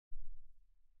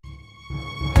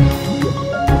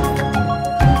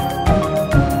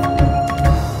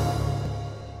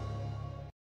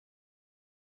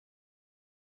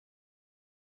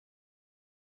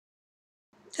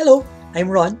Hello, I'm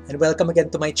Ron, and welcome again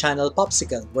to my channel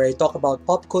PopScicle, where I talk about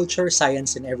pop culture,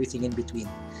 science, and everything in between.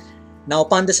 Now,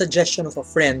 upon the suggestion of a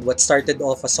friend, what started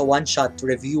off as a one-shot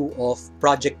review of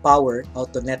Project Power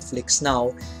out on Netflix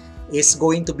now is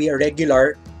going to be a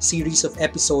regular series of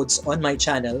episodes on my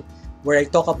channel where I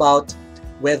talk about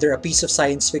whether a piece of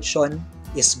science fiction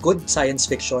is good science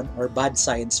fiction or bad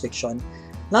science fiction,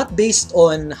 not based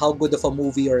on how good of a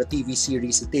movie or a TV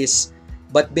series it is,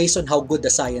 but based on how good the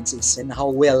science is and how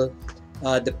well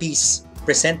the piece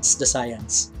presents the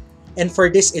science. And for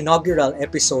this inaugural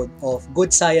episode of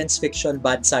Good Science Fiction,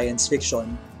 Bad Science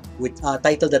Fiction, with a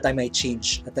title that I might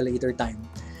change at a later time,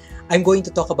 I'm going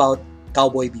to talk about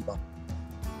Cowboy Bebop.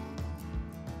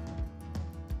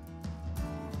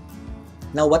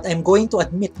 Now, what I'm going to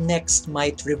admit next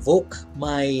might revoke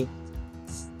my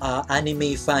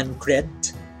anime fan cred,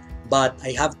 but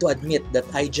I have to admit that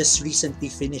I just recently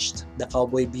finished the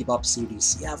Cowboy Bebop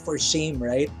series. Yeah, for shame,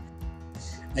 right?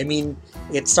 I mean,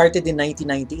 it started in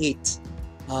 1998,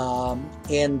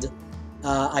 and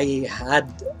I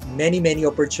had many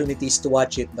opportunities to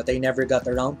watch it, but I never got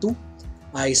around to.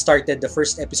 I started the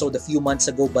first episode a few months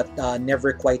ago, but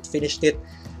never quite finished it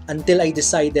until I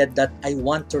decided that I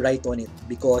want to write on it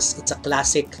because it's a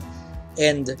classic,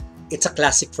 and it's a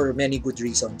classic for many good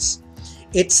reasons.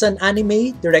 It's an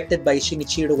anime directed by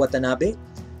Shinichirō Watanabe,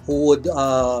 who would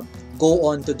go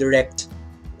on to direct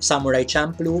Samurai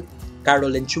Champloo,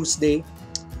 Carol and Tuesday,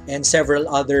 and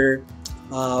several other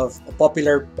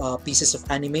popular pieces of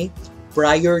anime.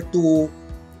 Prior to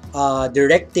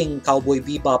directing Cowboy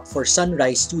Bebop for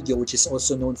Sunrise Studio, which is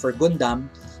also known for Gundam,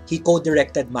 he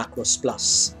co-directed Macross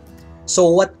Plus. So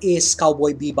what is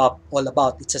Cowboy Bebop all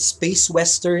about? It's a space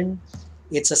western,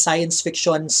 it's a science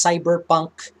fiction,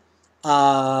 cyberpunk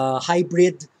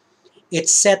hybrid.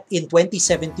 It's set in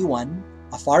 2071,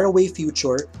 a faraway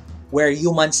future where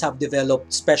humans have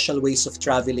developed special ways of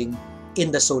traveling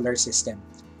in the solar system.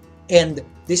 And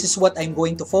this is what I'm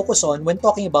going to focus on when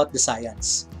talking about the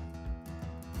science.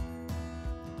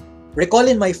 Recall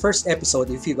in my first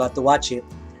episode, if you got to watch it,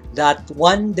 that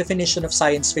one definition of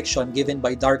science fiction given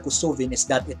by Darko Sovin is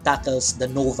that it tackles the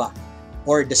nova,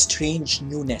 or the strange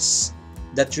newness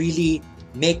that really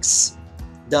makes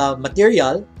the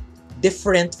material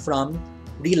different from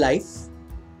real life,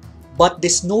 but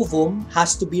this novum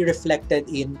has to be reflected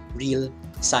in real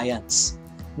science.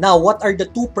 Now, what are the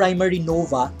two primary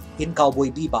nova in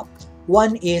Cowboy Bebop?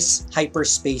 One is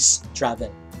hyperspace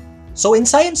travel. So in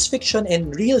science fiction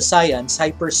and real science,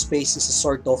 hyperspace is a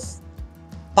sort of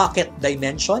pocket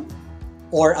dimension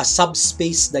or a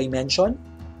subspace dimension.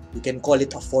 You can call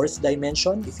it a fourth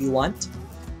dimension if you want,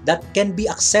 that can be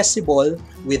accessible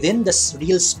within the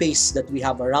real space that we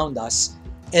have around us,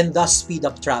 and thus speed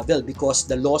up travel because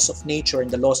the laws of nature and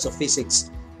the laws of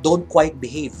physics don't quite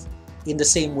behave in the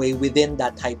same way within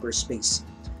that hyperspace.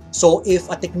 So if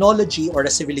a technology, or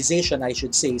a civilization I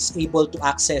should say, is able to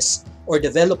access or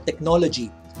develop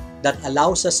technology that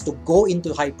allows us to go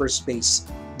into hyperspace,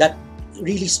 that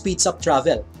really speeds up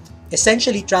travel.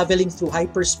 Essentially, traveling through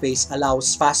hyperspace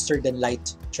allows faster than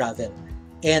light travel,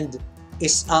 and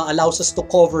allows us to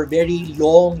cover very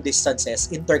long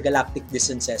distances, intergalactic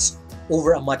distances,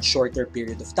 over a much shorter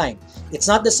period of time. It's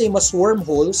not the same as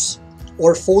wormholes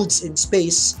or folds in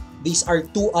space. These are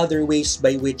two other ways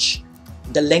by which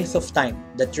the length of time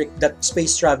that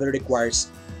space travel requires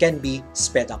can be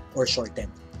sped up or shortened.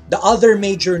 The other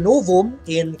major novum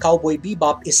in Cowboy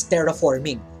Bebop is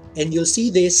terraforming. And you'll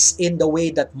see this in the way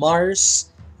that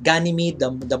Mars, Ganymede,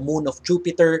 the moon of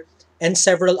Jupiter, and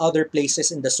several other places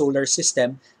in the solar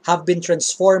system have been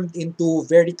transformed into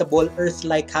veritable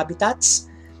Earth-like habitats.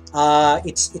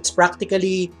 It's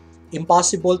practically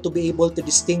impossible to be able to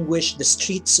distinguish the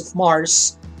streets of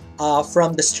Mars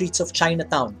from the streets of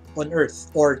Chinatown on Earth,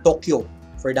 or Tokyo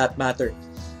for that matter.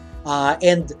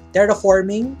 And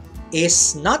terraforming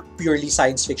is not purely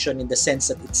science fiction in the sense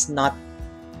that it's not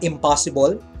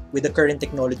impossible with the current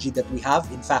technology that we have.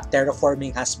 In fact,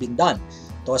 terraforming has been done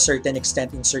to a certain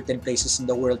extent in certain places in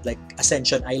the world, like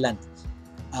Ascension Island.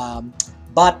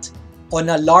 But on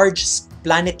a large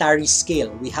planetary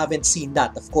scale, we haven't seen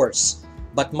that, of course.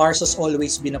 But Mars has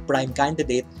always been a prime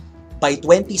candidate. By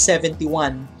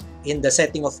 2071, in the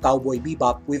setting of Cowboy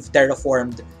Bebop, we've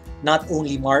terraformed not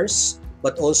only Mars,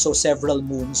 but also several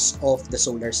moons of the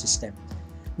solar system.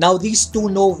 Now, these two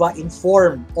nova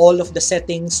inform all of the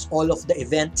settings, all of the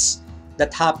events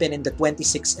that happen in the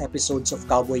 26 episodes of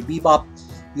Cowboy Bebop.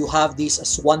 You have these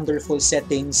as wonderful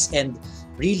settings, and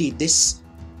really this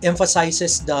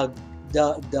emphasizes the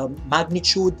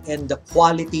magnitude and the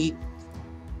quality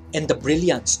and the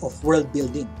brilliance of world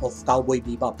building of Cowboy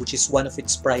Bebop, which is one of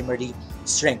its primary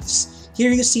strengths.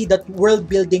 Here you see that world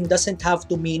building doesn't have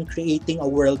to mean creating a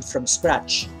world from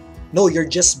scratch. No, you're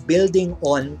just building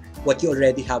on what you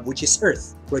already have, which is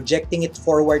Earth, projecting it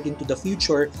forward into the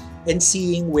future and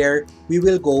seeing where we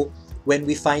will go when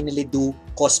we finally do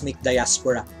cosmic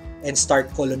diaspora and start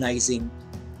colonizing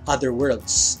other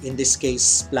worlds, in this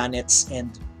case planets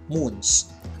and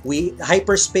moons.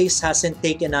 Hyperspace hasn't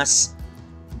taken us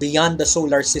beyond the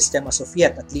solar system as of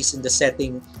yet, at least in the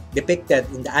setting depicted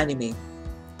in the anime,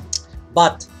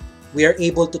 but we are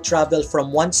able to travel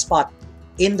from one spot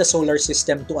in the solar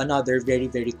system to another very,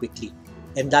 very quickly,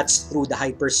 and that's through the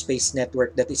hyperspace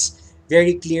network that is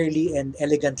very clearly and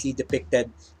elegantly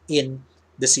depicted in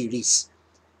the series.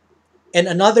 And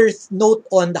another note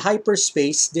on the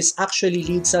hyperspace, this actually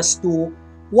leads us to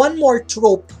one more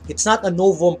trope. It's not a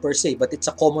novum per se, but it's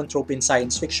a common trope in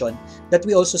science fiction that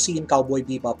we also see in Cowboy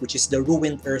Bebop, which is the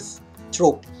ruined Earth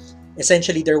trope.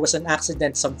 Essentially, there was an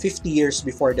accident some 50 years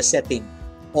before the setting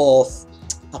of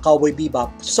a Cowboy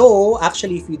Bebop. So,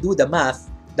 actually, if you do the math,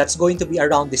 that's going to be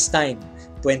around this time,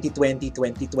 2020,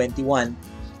 2021,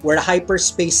 where a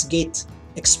hyperspace gate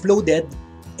exploded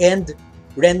and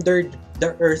rendered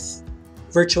the Earth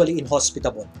virtually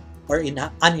inhospitable or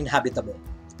uninhabitable,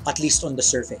 at least on the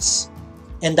surface.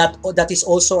 And that is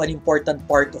also an important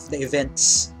part of the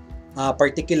events,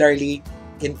 particularly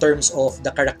in terms of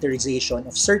the characterization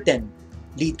of certain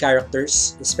lead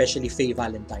characters, especially Faye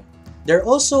Valentine. There are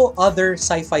also other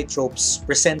sci-fi tropes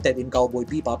presented in Cowboy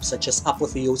Bebop, such as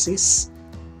apotheosis,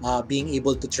 being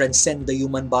able to transcend the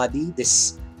human body.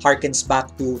 This harkens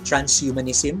back to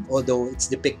transhumanism, although it's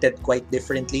depicted quite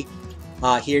differently.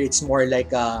 Here it's more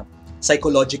like a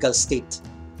psychological state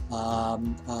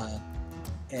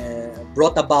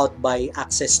brought about by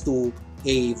access to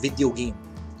a video game.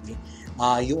 Okay?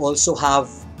 You also have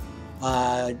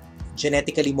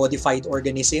genetically modified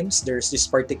organisms. There's this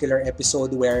particular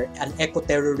episode where an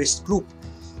eco-terrorist group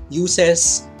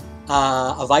uses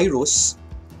a virus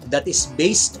that is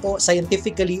based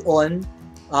scientifically on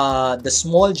the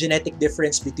small genetic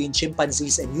difference between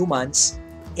chimpanzees and humans,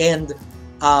 and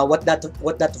what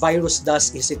that virus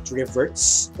does is it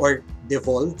reverts or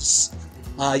devolves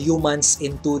humans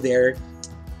into their,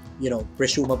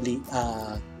 presumably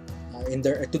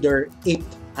to their ape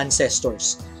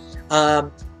ancestors.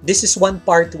 This is one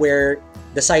part where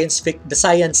the science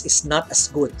is not as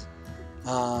good.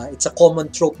 It's a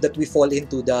common trope that we fall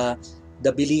into, the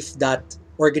belief that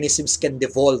organisms can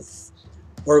devolve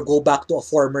or go back to a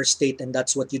former state, and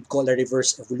that's what you'd call a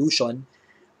reverse evolution.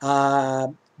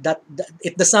 That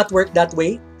it does not work that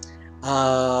way.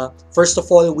 First of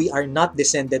all, we are not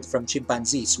descended from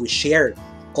chimpanzees. We share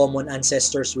common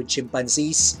ancestors with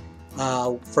chimpanzees,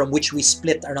 from which we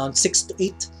split around 6 to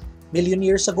 8 million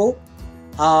years ago.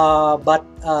 But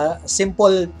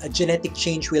simple genetic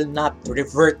change will not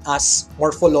revert us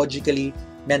morphologically,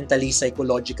 mentally,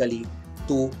 psychologically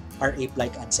to our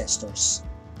ape-like ancestors.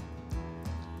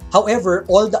 However,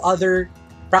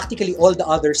 practically all the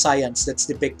other science that's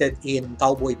depicted in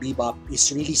Cowboy Bebop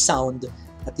is really sound,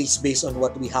 at least based on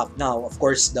what we have now. Of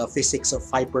course, the physics of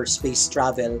hyperspace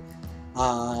travel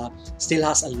still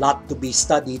has a lot to be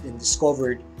studied and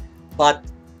discovered. But,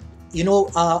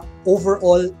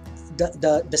 overall,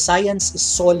 the science is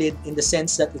solid in the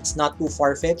sense that it's not too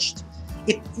far-fetched.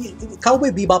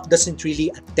 Cowboy Bebop doesn't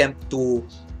really attempt to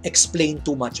explain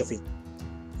too much of it.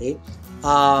 Okay?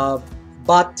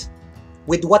 But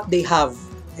with what they have,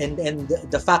 and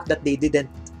the fact that they didn't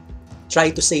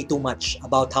try to say too much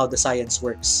about how the science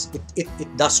works, it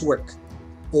does work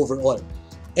overall.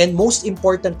 And most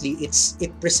importantly,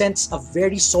 it presents a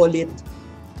very solid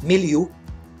milieu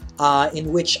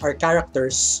in which our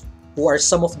characters, who are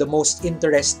some of the most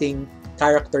interesting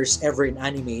characters ever in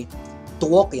anime, to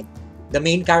walk in. The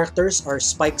main characters are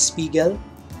Spike Spiegel,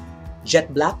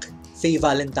 Jet Black, Faye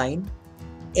Valentine,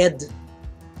 Ed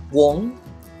Wong,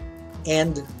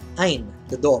 and Ain,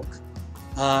 the dog.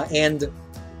 And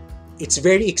it's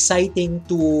very exciting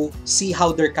to see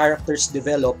how their characters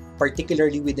develop,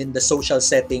 particularly within the social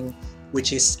setting,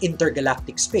 which is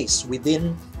intergalactic space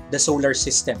within the solar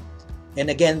system. And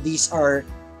again, these are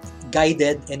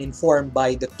guided and informed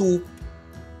by the two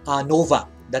nova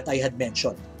that I had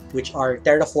mentioned, which are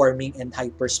terraforming and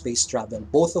hyperspace travel,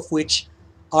 both of which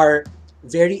are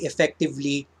very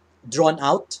effectively drawn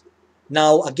out.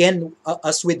 Now, again,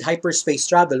 as with hyperspace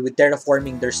travel, with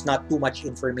terraforming, there's not too much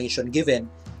information given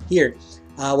here.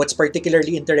 What's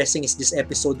particularly interesting is this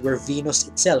episode where Venus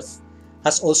itself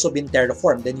has also been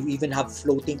terraformed, and you even have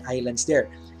floating islands there.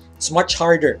 It's much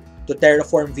harder to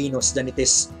terraform Venus than it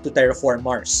is to terraform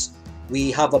Mars.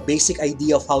 We have a basic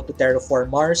idea of how to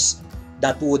terraform Mars.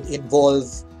 That would involve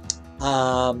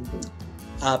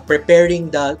preparing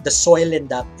the soil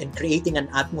and creating an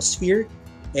atmosphere.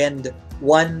 And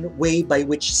one way by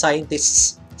which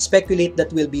scientists speculate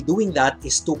that we'll be doing that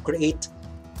is to create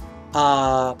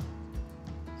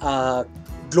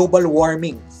global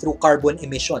warming through carbon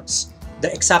emissions.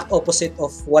 The exact opposite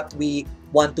of what we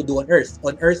want to do on Earth.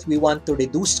 On Earth, we want to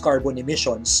reduce carbon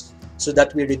emissions so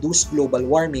that we reduce global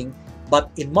warming.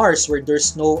 But in Mars, where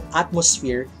there's no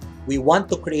atmosphere, we want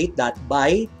to create that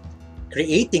by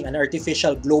creating an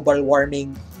artificial global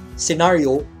warming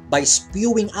scenario by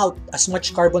spewing out as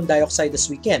much carbon dioxide as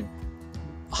we can.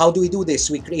 How do we do this?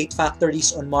 We create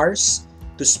factories on Mars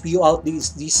to spew out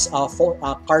these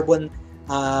carbon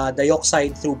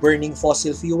dioxide through burning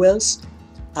fossil fuels.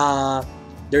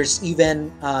 There's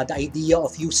even the idea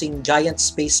of using giant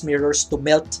space mirrors to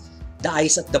melt the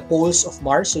ice at the poles of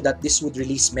Mars so that this would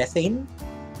release methane,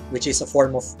 which is a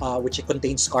form of which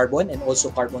contains carbon and also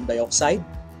carbon dioxide.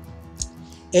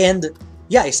 And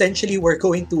yeah, essentially we're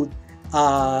going to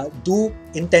do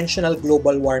intentional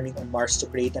global warming on Mars to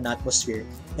create an atmosphere.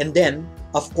 And then,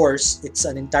 of course, it's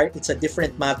a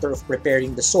different matter of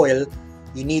preparing the soil.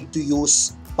 You need to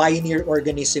use pioneer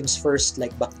organisms first,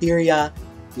 like bacteria,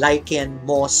 lichen,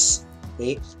 moss,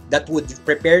 okay, that would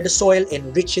prepare the soil,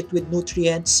 enrich it with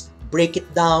nutrients, break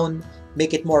it down,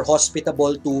 make it more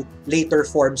hospitable to later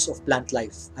forms of plant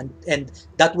life. And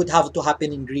that would have to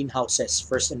happen in greenhouses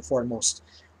first and foremost,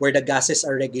 where the gases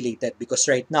are regulated, because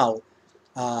right now,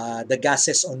 the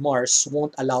gases on Mars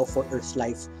won't allow for Earth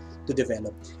life to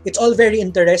develop. It's all very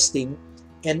interesting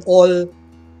and all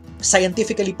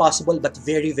scientifically possible, but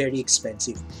very, very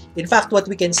expensive. In fact, what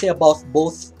we can say about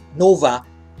both NOVA,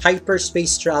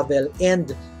 hyperspace travel,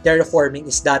 and terraforming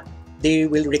is that they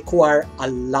will require a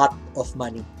lot of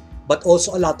money, but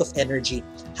also a lot of energy.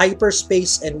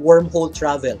 Hyperspace and wormhole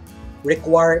travel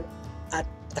require a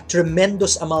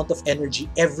tremendous amount of energy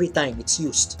every time it's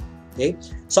used. Okay,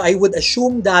 so I would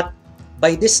assume that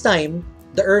by this time,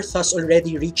 the Earth has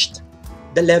already reached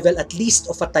the level at least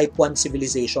of a Type 1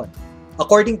 civilization.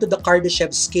 According to the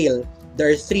Kardashev scale, there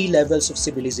are 3 levels of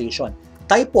civilization.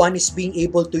 Type 1 is being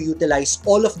able to utilize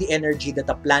all of the energy that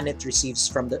a planet receives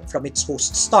from its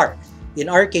host star. In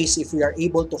our case, if we are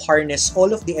able to harness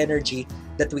all of the energy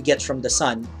that we get from the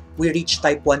sun, we reach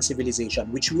Type 1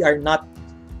 civilization, which we are not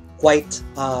quite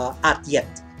at yet.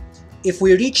 If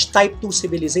we reach Type 2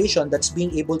 civilization, that's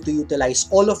being able to utilize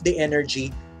all of the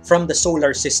energy from the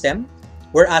solar system,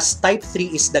 whereas Type 3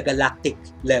 is the galactic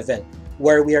level,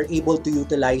 where we are able to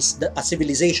utilize, a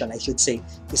civilization, I should say,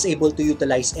 is able to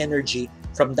utilize energy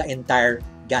from the entire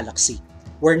galaxy.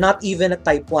 We're not even at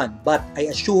Type 1, but I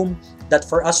assume that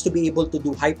for us to be able to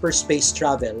do hyperspace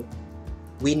travel,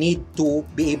 we need to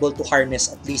be able to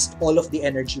harness at least all of the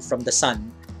energy from the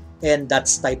sun, and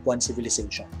that's Type 1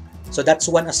 civilization. So that's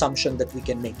one assumption that we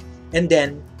can make. And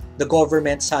then, the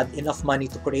governments had enough money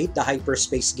to create the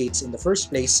hyperspace gates in the first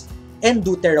place and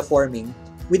do terraforming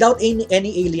without any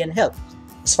alien help.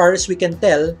 As far as we can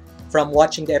tell from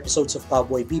watching the episodes of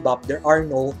Cowboy Bebop, there are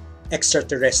no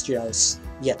extraterrestrials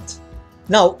yet.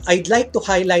 Now, I'd like to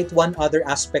highlight one other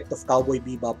aspect of Cowboy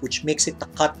Bebop which makes it a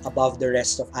cut above the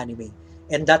rest of anime,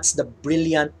 and that's the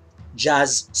brilliant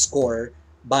jazz score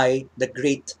by the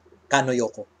great Kanno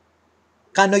Yoko.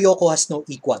 Kanno Yoko has no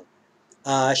equal.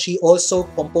 She also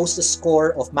composed the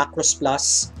score of Macross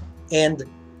Plus and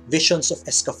Visions of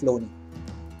Escaflowne.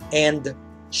 And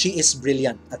she is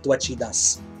brilliant at what she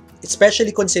does,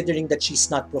 especially considering that she's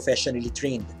not professionally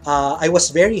trained. I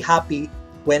was very happy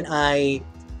when I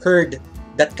heard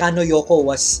that Kanno Yoko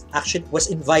was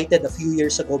invited a few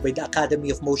years ago by the Academy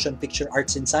of Motion Picture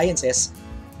Arts and Sciences,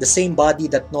 the same body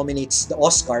that nominates the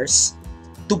Oscars,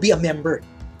 to be a member.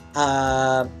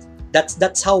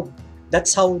 That's how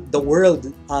the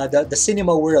world, the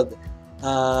cinema world,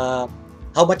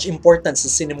 how much importance the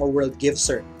cinema world gives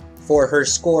her for her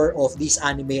score of these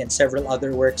anime and several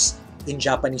other works in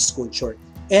Japanese culture.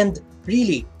 And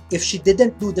really, if she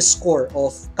didn't do the score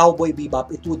of Cowboy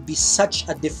Bebop, it would be such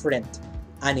a different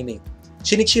anime.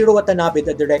 Shinichirō Watanabe,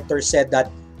 the director, said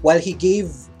that while he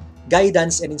gave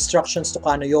guidance and instructions to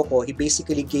Kanno Yoko, he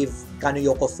basically gave Kanno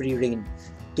Yoko free rein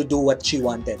to do what she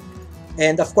wanted.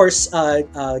 And of course,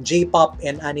 J-pop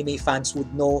and anime fans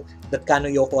would know that Kanno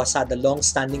Yoko has had a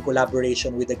long-standing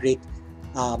collaboration with the great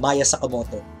Maya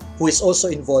Sakamoto, who is also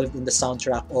involved in the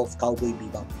soundtrack of Cowboy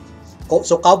Bebop.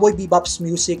 So Cowboy Bebop's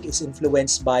music is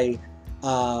influenced by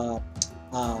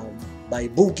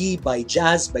boogie, by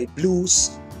jazz, by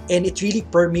blues, and it really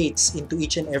permeates into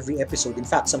each and every episode. In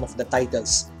fact, some of the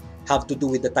titles have to do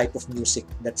with the type of music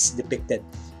that's depicted.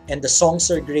 And the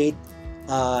songs are great.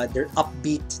 They're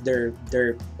upbeat. They're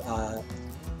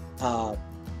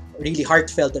really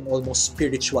heartfelt and almost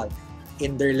spiritual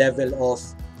in their level of,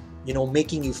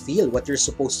 making you feel what you're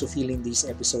supposed to feel in these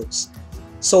episodes.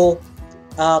 So,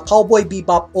 Cowboy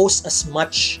Bebop owes as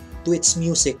much to its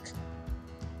music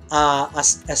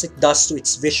as it does to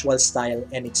its visual style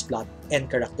and its plot and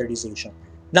characterization.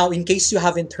 Now, in case you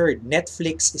haven't heard,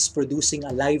 Netflix is producing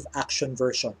a live-action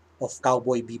version of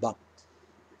Cowboy Bebop.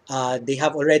 They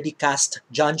have already cast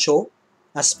John Cho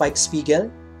as Spike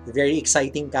Spiegel, very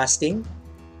exciting casting,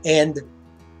 and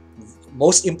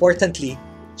most importantly,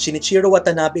 Shinichirō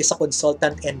Watanabe is a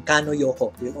consultant and Kanno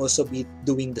Yoko will also be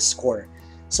doing the score.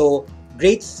 So,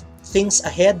 great things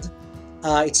ahead.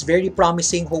 It's very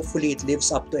promising. Hopefully, it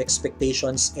lives up to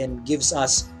expectations and gives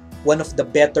us one of the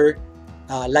better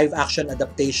live-action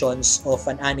adaptations of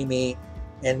an anime.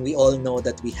 And we all know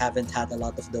that we haven't had a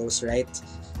lot of those, right?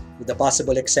 With the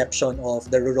possible exception of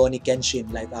the Rurouni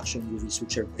Kenshin live-action movies,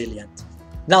 which are brilliant.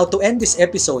 Now, to end this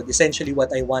episode, essentially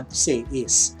what I want to say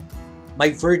is, my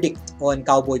verdict on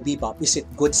Cowboy Bebop, is it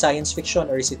good science fiction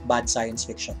or is it bad science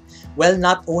fiction? Well,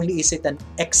 not only is it an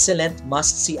excellent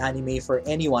must-see anime for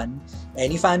anyone,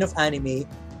 any fan of anime,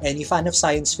 any fan of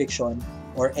science fiction,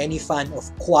 or any fan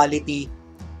of quality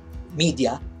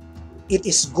media, it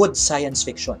is good science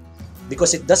fiction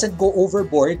because it doesn't go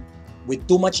overboard with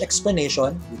too much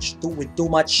explanation, with too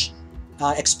much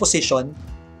exposition,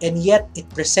 and yet it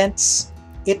presents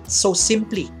it so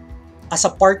simply as a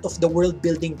part of the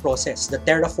world-building process, the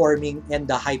terraforming and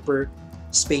the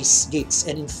hyperspace gates.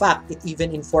 And in fact, it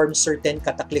even informs certain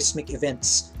cataclysmic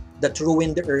events that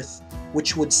ruin the Earth,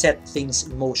 which would set things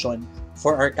in motion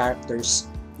for our characters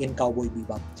in Cowboy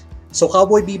Bebop. So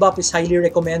Cowboy Bebop is highly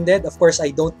recommended. Of course, I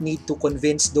don't need to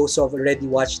convince those who have already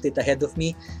watched it ahead of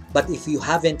me, but if you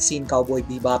haven't seen Cowboy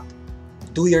Bebop,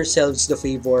 do yourselves the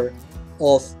favor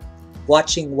of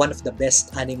watching one of the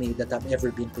best anime that have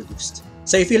ever been produced.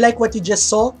 So if you like what you just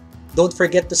saw, don't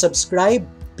forget to subscribe.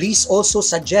 Please also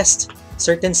suggest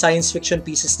certain science fiction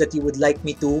pieces that you would like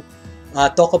me to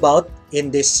talk about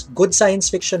in this good science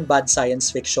fiction, bad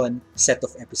science fiction set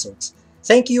of episodes.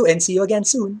 Thank you and see you again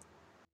soon.